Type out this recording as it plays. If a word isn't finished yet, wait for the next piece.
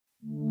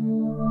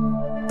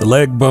The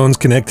leg bone's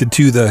connected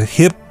to the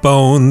hip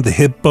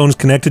bone's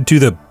connected to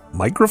the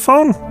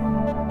microphone?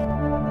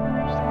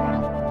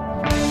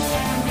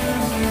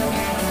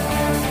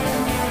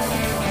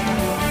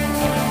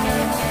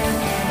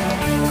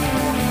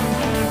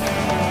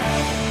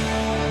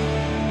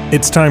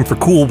 It's time for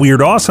Cool,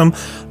 Weird, Awesome,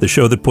 the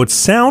show that puts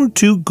sound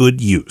to good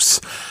use.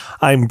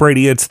 I'm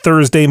Brady. It's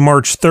Thursday,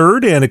 March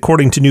 3rd, and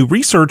according to new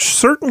research,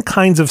 certain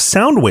kinds of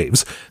sound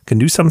waves can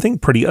do something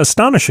pretty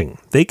astonishing.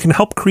 They can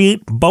help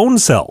create bone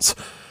cells.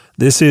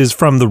 This is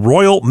from the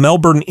Royal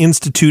Melbourne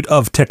Institute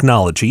of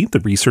Technology.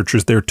 The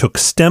researchers there took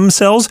stem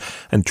cells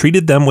and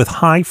treated them with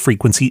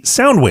high-frequency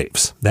sound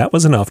waves. That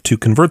was enough to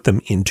convert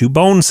them into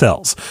bone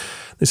cells.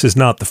 This is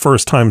not the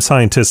first time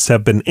scientists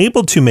have been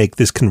able to make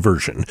this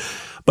conversion,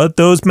 but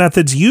those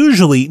methods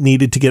usually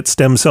needed to get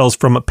stem cells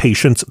from a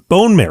patient's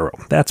bone marrow.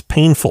 That's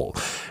painful,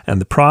 and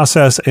the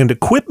process and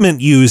equipment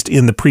used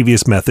in the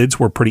previous methods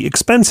were pretty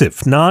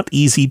expensive, not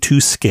easy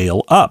to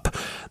scale up.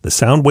 The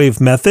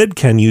Soundwave method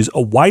can use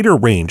a wider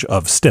range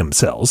of stem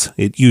cells.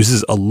 It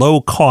uses a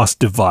low-cost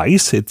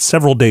device. It's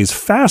several days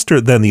faster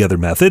than the other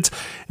methods,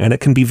 and it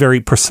can be very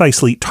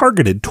precisely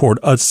targeted toward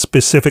a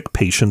specific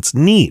patient's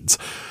needs.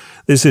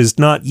 This is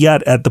not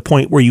yet at the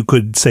point where you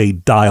could, say,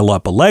 dial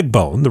up a leg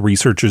bone. The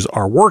researchers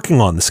are working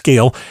on the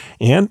scale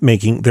and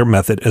making their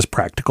method as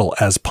practical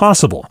as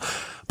possible.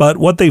 But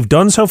what they've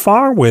done so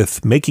far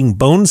with making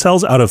bone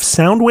cells out of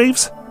sound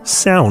waves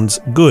sounds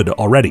good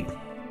already.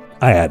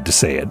 I had to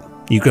say it.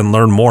 You can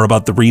learn more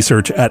about the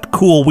research at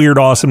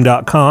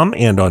coolweirdawesome.com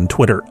and on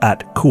Twitter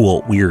at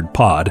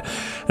coolweirdpod.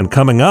 And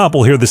coming up,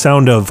 we'll hear the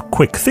sound of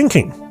quick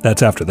thinking.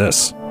 That's after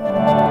this.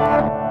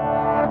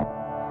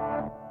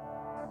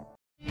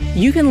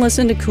 You can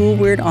listen to Cool,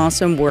 Weird,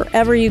 Awesome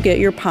wherever you get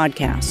your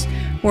podcasts.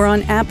 We're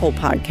on Apple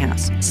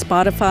Podcasts,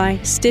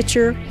 Spotify,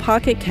 Stitcher,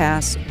 Pocket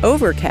Casts,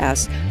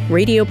 Overcast,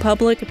 Radio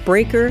Public,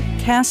 Breaker,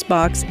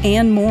 CastBox,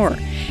 and more.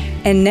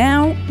 And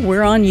now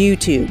we're on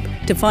YouTube.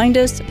 To find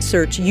us,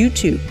 search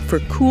YouTube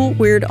for Cool,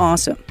 Weird,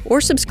 Awesome, or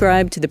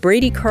subscribe to the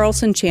Brady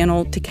Carlson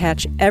channel to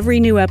catch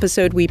every new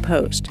episode we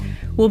post.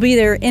 We'll be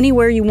there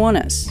anywhere you want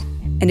us.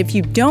 And if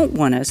you don't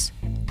want us,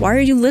 why are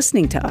you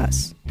listening to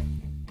us?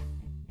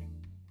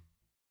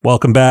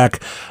 Welcome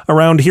back.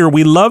 Around here,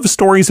 we love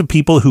stories of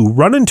people who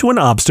run into an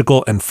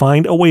obstacle and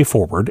find a way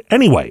forward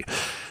anyway.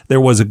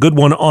 There was a good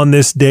one on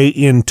this day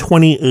in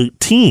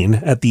 2018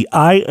 at the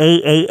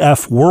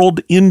IAAF World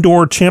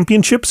Indoor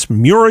Championships.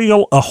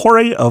 Muriel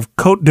Ahore of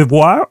Côte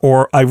d'Ivoire,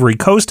 or Ivory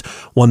Coast,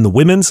 won the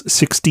women's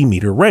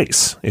 60-meter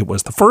race. It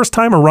was the first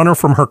time a runner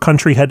from her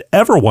country had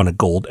ever won a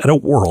gold at a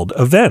world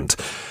event.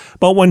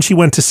 But when she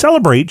went to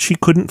celebrate, she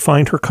couldn't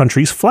find her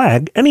country's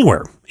flag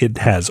anywhere. It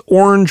has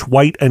orange,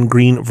 white, and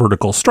green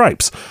vertical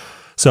stripes.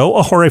 So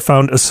Ahore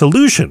found a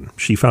solution.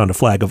 She found a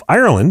flag of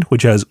Ireland,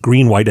 which has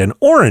green, white, and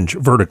orange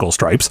vertical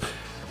stripes,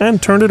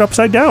 and turned it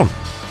upside down.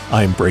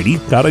 I'm Brady.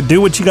 Gotta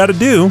do what you gotta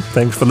do.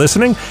 Thanks for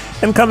listening,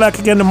 and come back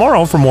again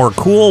tomorrow for more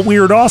Cool,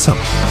 Weird, Awesome.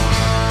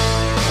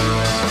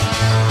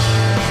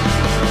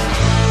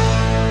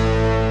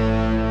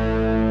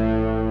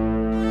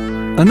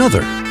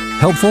 Another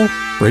helpful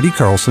Brady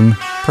Carlson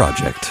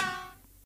project.